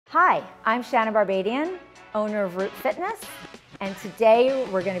Hi, I'm Shannon Barbadian, owner of Root Fitness, and today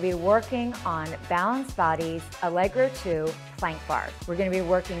we're going to be working on Balanced Body's Allegro 2 plank bars. We're going to be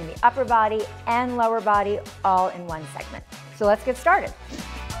working the upper body and lower body all in one segment. So let's get started.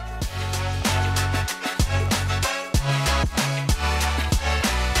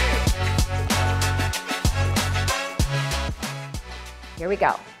 Here we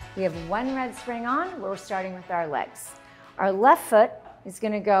go. We have one red spring on where we're starting with our legs. Our left foot is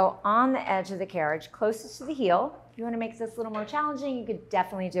going to go on the edge of the carriage, closest to the heel. If you want to make this a little more challenging, you could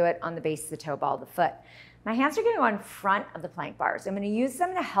definitely do it on the base of the toe ball of the foot. My hands are going to go in front of the plank bars. I'm going to use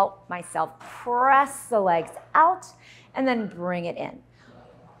them to help myself press the legs out and then bring it in.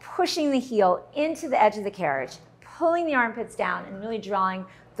 Pushing the heel into the edge of the carriage, pulling the armpits down and really drawing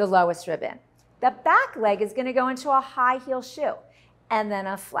the lowest rib in. The back leg is going to go into a high heel shoe and then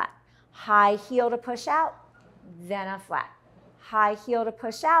a flat. High heel to push out, then a flat. High heel to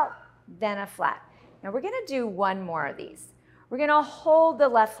push out, then a flat. Now we're going to do one more of these. We're going to hold the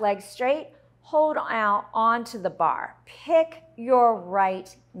left leg straight, hold out onto the bar. Pick your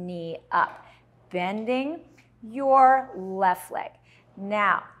right knee up, bending your left leg.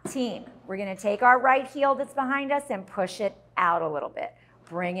 Now, team, we're going to take our right heel that's behind us and push it out a little bit.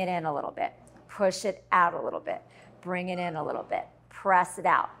 Bring it in a little bit. Push it out a little bit. Bring it in a little bit. Press it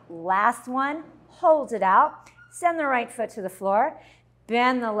out. Last one, hold it out. Send the right foot to the floor,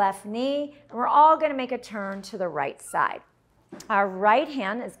 bend the left knee, and we're all going to make a turn to the right side. Our right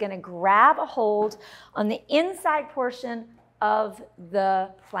hand is going to grab a hold on the inside portion of the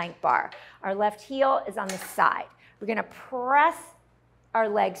plank bar. Our left heel is on the side. We're going to press our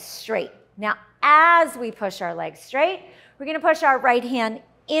legs straight. Now, as we push our legs straight, we're going to push our right hand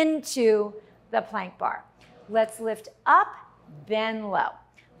into the plank bar. Let's lift up, bend low.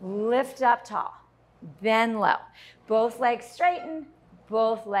 Lift up tall. Bend low. Both legs straighten,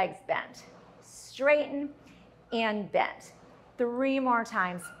 both legs bend. Straighten and bend. 3 more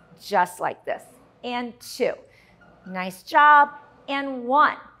times, just like this. And 2. Nice job. And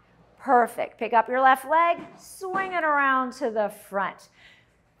 1. Perfect. Pick up your left leg, swing it around to the front.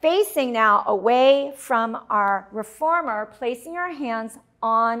 Facing now away from our reformer, placing our hands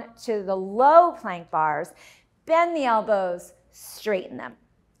onto the low plank bars. Bend the elbows, straighten them.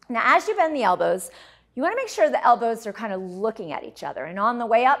 Now, as you bend the elbows, you want to make sure the elbows are kind of looking at each other. And on the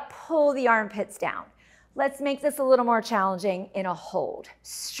way up, pull the armpits down. Let's make this a little more challenging in a hold.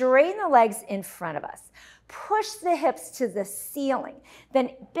 Straighten the legs in front of us. Push the hips to the ceiling.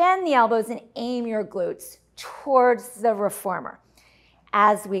 Then bend the elbows and aim your glutes towards the reformer.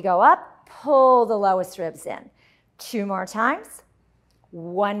 As we go up, pull the lowest ribs in. 2 more times.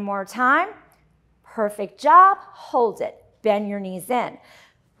 1 more time. Perfect job. Hold it. Bend your knees in.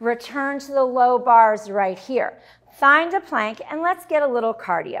 Return to the low bars right here. Find a plank and let's get a little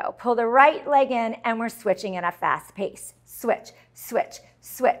cardio. Pull the right leg in and we're switching at a fast pace. Switch, switch,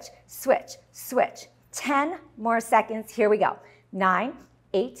 switch, switch, switch. 10 more seconds. Here we go. 9,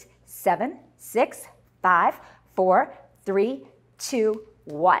 8, 7, 6, 5, 4, 3, 2,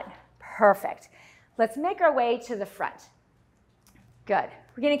 1. Perfect. Let's make our way to the front. Good.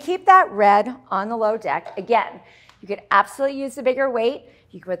 We're going to keep that red on the low deck. Again, you could absolutely use the bigger weight.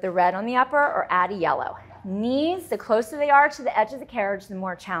 You can put the red on the upper or add a yellow. Knees, the closer they are to the edge of the carriage, the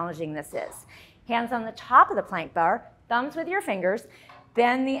more challenging this is. Hands on the top of the plank bar, thumbs with your fingers,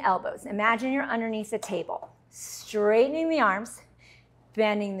 bend the elbows. Imagine you're underneath a table. Straightening the arms,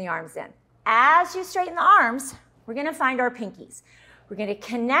 bending the arms in. As you straighten the arms, we're going to find our pinkies. We're going to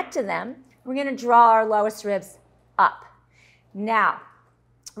connect to them. We're going to draw our lowest ribs up. Now,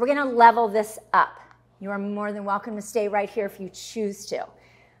 we're going to level this up. You are more than welcome to stay right here if you choose to.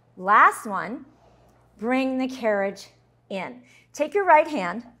 Last one, bring the carriage in. Take your right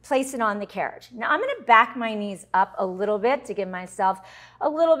hand, place it on the carriage. Now I'm going to back my knees up a little bit to give myself a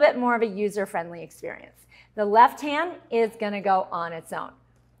little bit more of a user-friendly experience. The left hand is going to go on its own.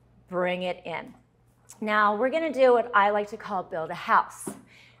 Bring it in. Now we're going to do what I like to call build a house.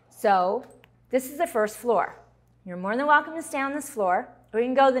 So this is the first floor. You're more than welcome to stay on this floor, or you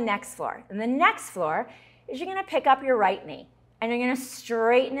can go to the next floor. And the next floor is you're going to pick up your right knee, and you're going to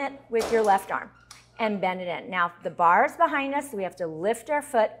straighten it with your left arm and bend it in. Now, the bar is behind us, so we have to lift our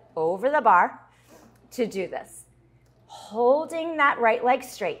foot over the bar to do this. Holding that right leg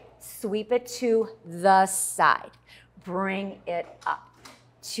straight, sweep it to the side. Bring it up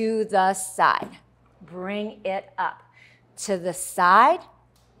to the side. Bring it up to the side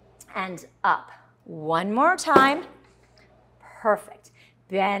and up. 1 more time. Perfect.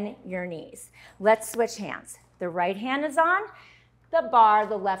 Bend your knees. Let's switch hands. The right hand is on the bar,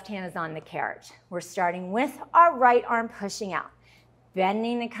 the left hand is on the carriage. We're starting with our right arm pushing out.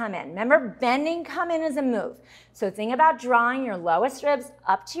 bending to come in. Remember, bending, come in is a move. So think about drawing your lowest ribs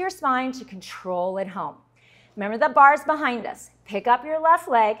up to your spine to control it home. Remember the bars behind us. Pick up your left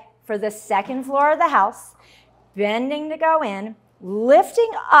leg for the second floor of the house, bending to go in,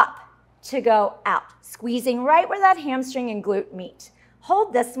 lifting up to go out, squeezing right where that hamstring and glute meet.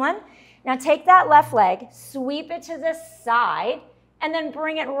 Hold this one. Now take that left leg, sweep it to the side, and then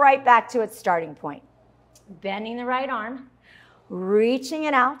bring it right back to its starting point. Bending the right arm, reaching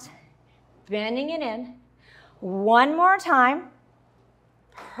it out, bending it in. One more time.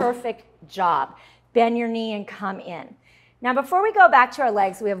 Perfect job. Bend your knee and come in. Now before we go back to our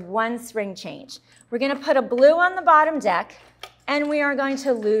legs, we have one spring change. We're going to put a blue on the bottom deck, and we are going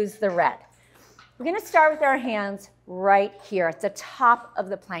to lose the red. We're going to start with our hands right here at the top of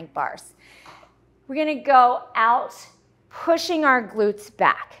the plank bars. We're going to go out, pushing our glutes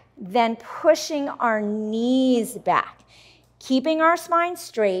back, then pushing our knees back. Keeping our spine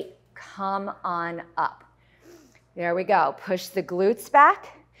straight, come on up. There we go. Push the glutes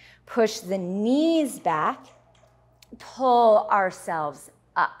back, push the knees back, pull ourselves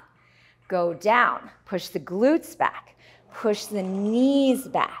up. Go down, push the glutes back, push the knees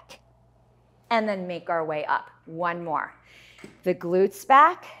back, and then make our way up. One more. The glutes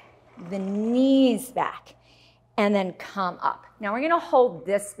back, the knees back, and then come up. Now we're going to hold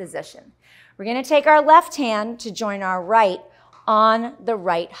this position. We're going to take our left hand to join our right on the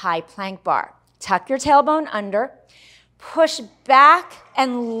right high plank bar. Tuck your tailbone under, push back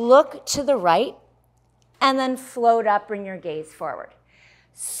and look to the right, and then float up, bring your gaze forward.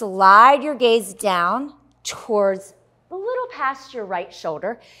 Slide your gaze down towards a little past your right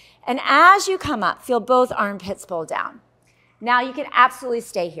shoulder, and as you come up, feel both armpits pull down. Now you can absolutely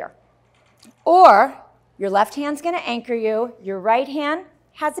stay here. Or your left hand's going to anchor you, your right hand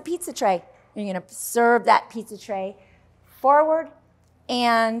has a pizza tray. You're going to serve that pizza tray forward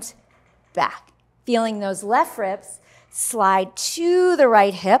and back. Feeling those left ribs slide to the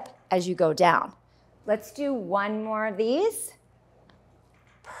right hip as you go down. Let's do one more of these.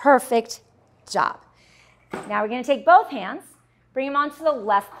 Perfect job. Now we're going to take both hands, bring them onto the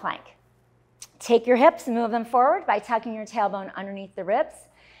left plank. Take your hips and move them forward by tucking your tailbone underneath the ribs.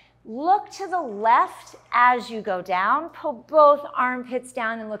 Look to the left as you go down. Pull both armpits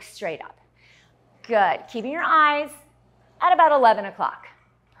down and look straight up. Good. Keeping your eyes at about 11 o'clock.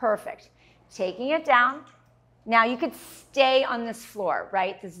 Perfect. Taking it down. Now you could stay on this floor,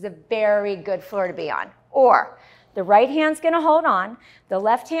 right? This is a very good floor to be on. Or the right hand's going to hold on. The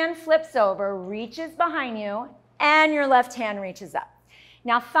left hand flips over, reaches behind you, and your left hand reaches up.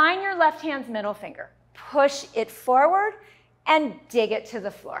 Now find your left hand's middle finger. Push it forward and dig it to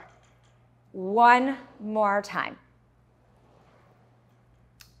the floor. One more time.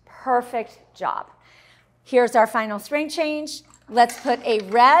 Perfect job. Here's our final spring change. Let's put a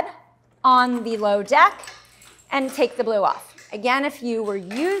red on the low deck and take the blue off. Again, if you were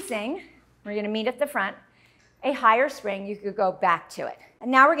using, we're going to meet at the front, a higher spring, you could go back to it.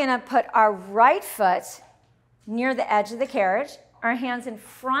 And now we're going to put our right foot near the edge of the carriage, our hands in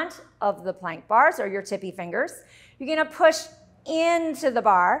front of the plank bars or your tippy fingers. You're going to push into the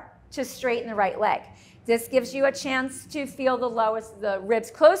bar to straighten the right leg. This gives you a chance to feel the ribs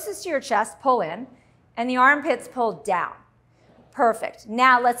closest to your chest pull in and the armpits pull down. Perfect.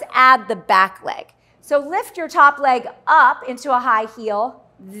 Now let's add the back leg. So lift your top leg up into a high heel,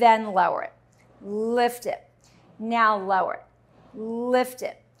 then lower it. Lift it. Now lower it. Lift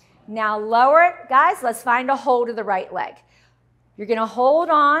it. Now lower it. Guys, let's find a hold of the right leg. You're going to hold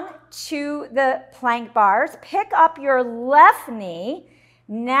on to the plank bars. Pick up your left knee.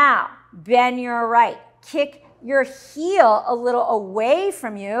 Now bend your right. Kick your heel a little away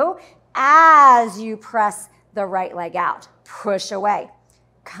from you as you press the right leg out. Push away.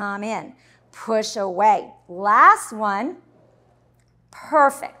 Come in. Push away. Last one.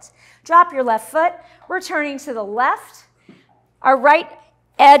 Perfect. Drop your left foot. We're turning to the left. Our right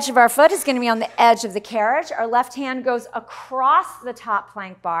edge of our foot is going to be on the edge of the carriage. Our left hand goes across the top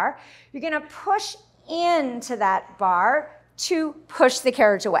plank bar. You're going to push into that bar to push the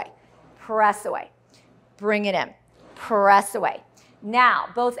carriage away. Press away. Bring it in. Press away. Now,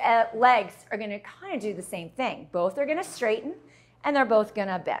 both legs are going to kind of do the same thing. Both are going to straighten, and they're both going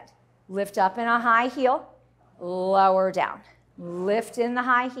to bend. Lift up in a high heel, lower down. Lift in the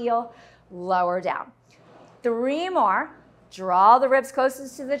high heel, lower down. 3 more. Draw the ribs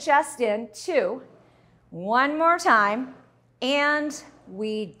closest to the chest in. 2. One more time, and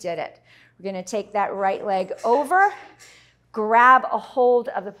we did it. We're going to take that right leg over, grab a hold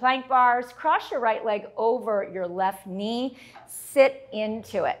of the plank bars, cross your right leg over your left knee, sit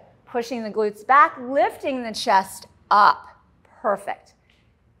into it, pushing the glutes back, lifting the chest up. Perfect.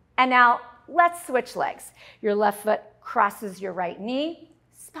 And now let's switch legs. Your left foot crosses your right knee.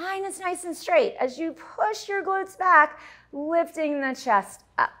 Spine is nice and straight as you push your glutes back, lifting the chest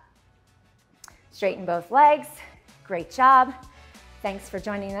up. Straighten both legs. Great job. Thanks for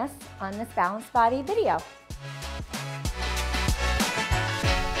joining us on this Balanced Body video.